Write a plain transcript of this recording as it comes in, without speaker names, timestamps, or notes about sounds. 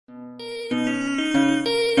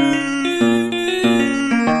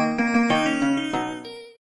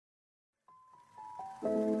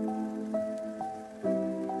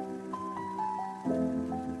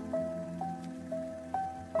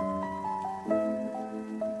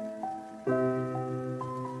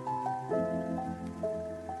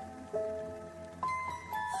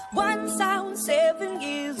Once I was 7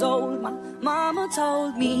 years old, my mama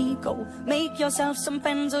told me, go make yourself some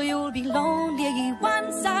friends or you'll be lonely.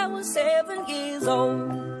 Once I was 7 years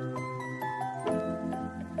old.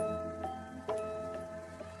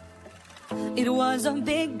 It was a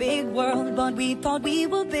big, big world, but we thought we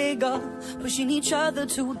were bigger, pushing each other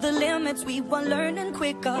to the limits. We were learning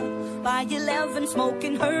quicker. By 11,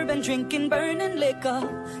 smoking herb and drinking burning liquor.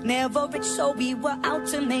 Never rich, so we were out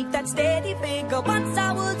to make that steady figure. Once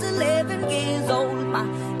I was 11 years old, my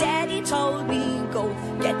daddy told me, go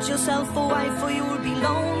get yourself a wife or you'll be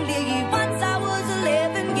lonely. Once I was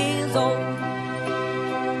 11 years old.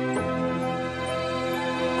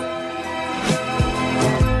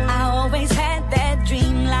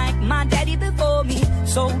 My daddy before me,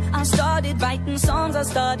 so I started writing songs, I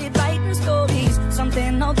started writing stories.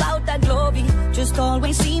 Something about that glory just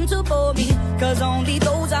always seemed to bore me, cause only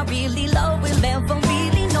those I really love will ever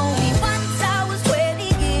really know me. Once I was 20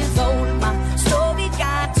 years old, my story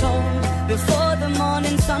got told before the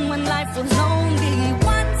morning sun when life was lonely.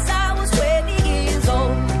 Once I was 20 years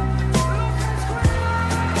old.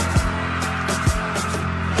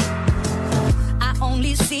 I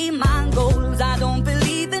only see my goals, I don't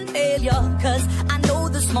believe in failure, cause I know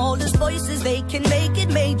the smallest voices, they can make it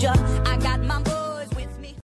major. I got